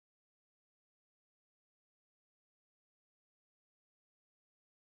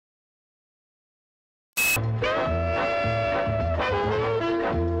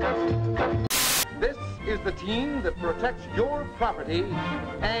is the team that protects your property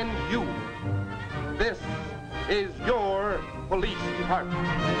and you. This is your police department.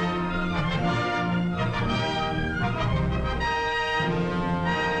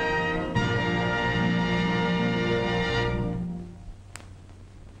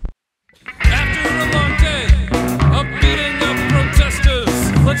 After a long day of beating up protesters,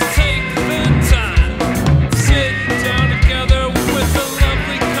 let's take the time to sit down together with a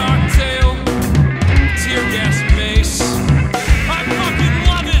lovely cocktail, tear gas mace. I fucking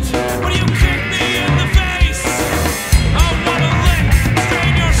love it when you kick me in the face. I wanna lick,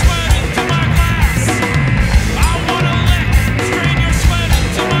 strain your sweat into my glass. I wanna lick, strain your sweat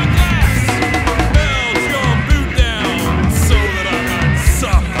into my glass. Melt your boot down so that I might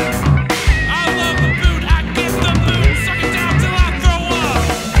suck. I love the boot, I give the boot, suck it down till I throw up.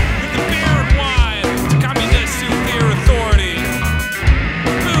 With the beer and wine, communist superior authority.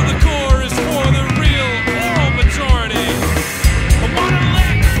 Who the core is for the real oral majority. I wanna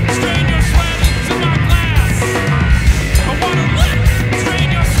lick, strain your sweat into my glass. I wanna lick, strain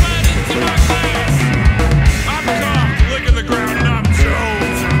your sweat into my glass. I'm cocked, licking the ground, and I'm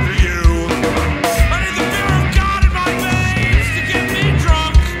jonesing for you. I need the fear of God in my veins to get me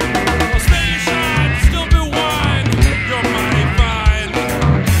drunk. I'll spit your shine, still do wine. You're mighty fine.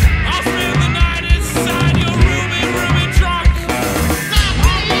 I'll spend the night inside your roomy trunk. I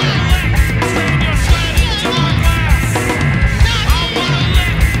wanna lick, strain your sweat into my glass. I wanna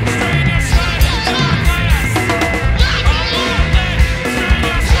lick, strain your sweat into my glass. I wanna lick, strain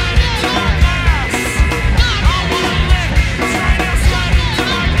your sweat into my glass. I wanna lick, strain your sweat into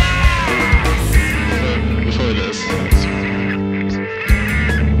my glass. Before this.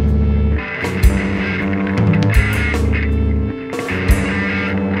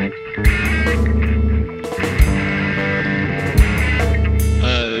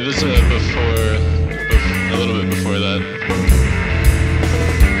 It was a little bit before that.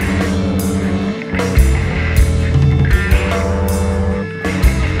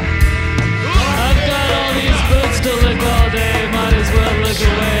 I've got all these boots to lick all day, might as well lick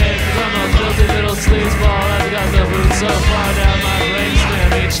away. Cause I'm a filthy little sleazeball, I've got the boots so far down my brainstem.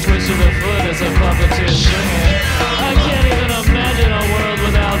 Each twitch of the foot is a puppeteer swinging. I can't even imagine a world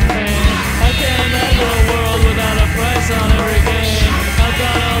without pain. I can't imagine a world without a price on every game. I've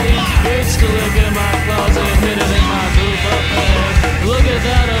got all these boots to lick in my closet, hidden in my boot buffet. Look at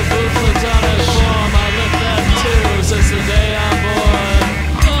that, a boot platonic form. I lift that too since the day I'm born.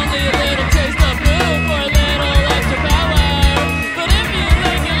 Only a little taste of boot for a little extra power. But if you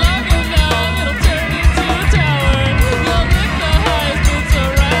lick it long enough, it'll turn into a tower. You'll lick the highest boots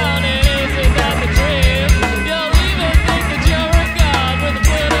around, and isn't that the dream? You'll even think that you're a god with a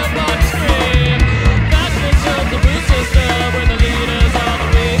foot up on your screen. That's what shows the boot system when the leaders on the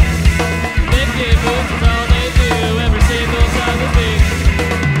week. Licking boots is all they do every single time they speak.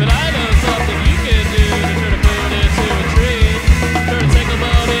 But I know something you can do to turn a boot into a tree. Turn a single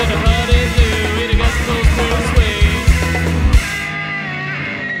boat into honey blue, eat against those pretty sweet.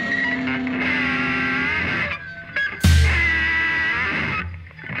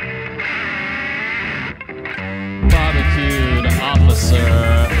 Barbecued officer